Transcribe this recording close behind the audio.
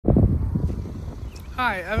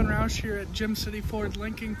Hi, Evan Roush here at Gym City Ford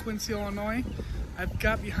Lincoln, Quincy, Illinois. I've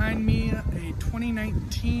got behind me a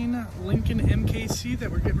 2019 Lincoln MKC that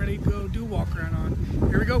we're getting ready to go do a walk around on.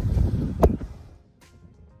 Here we go. This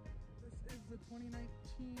is the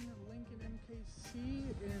 2019 Lincoln MKC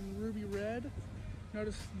in ruby red.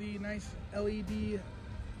 Notice the nice LED,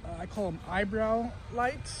 I call them eyebrow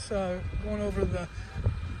lights, going over the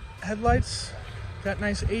headlights. Got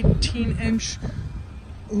nice 18-inch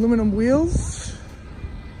aluminum wheels.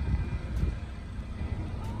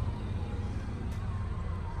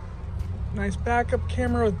 Nice backup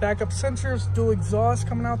camera with backup sensors, dual exhaust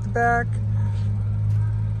coming out the back.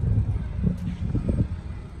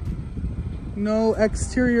 No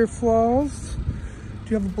exterior flaws.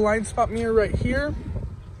 You have a blind spot mirror right here.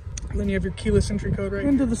 And then you have your keyless entry code right here.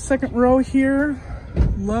 Into the second row here.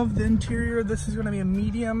 Love the interior. This is going to be a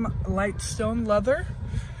medium light stone leather.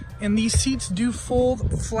 And these seats do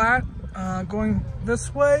fold flat going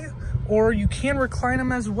this way, or you can recline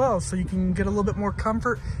them as well, so you can get a little bit more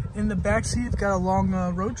comfort in the back seat. It's got a long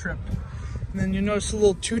road trip. And then you notice a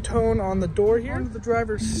little two-tone on the door here. Onto the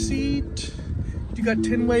driver's seat. You got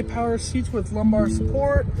 10-way power seats with lumbar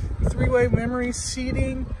support, 3-way memory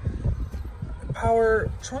seating,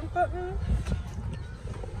 power trunk button.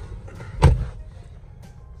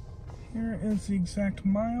 Here is the exact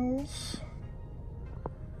miles.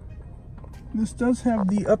 This does have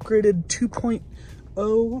the upgraded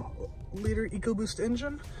 2.0 liter EcoBoost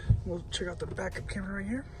engine. We'll check out the backup camera right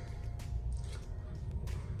here.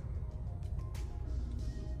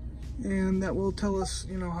 And that will tell us,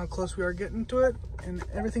 you know, how close we are getting to it. And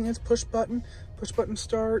everything is push button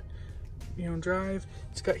start, you know, drive.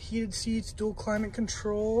 It's got heated seats, dual climate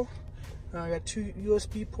control. I got 2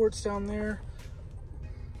 USB ports down there.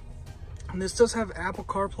 And this does have Apple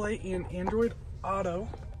CarPlay and Android Auto.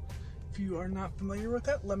 If you are not familiar with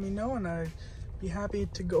that, let me know and I'd be happy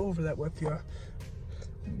to go over that with you.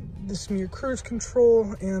 This is your cruise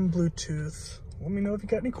control and Bluetooth. Let me know if you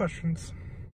got any questions.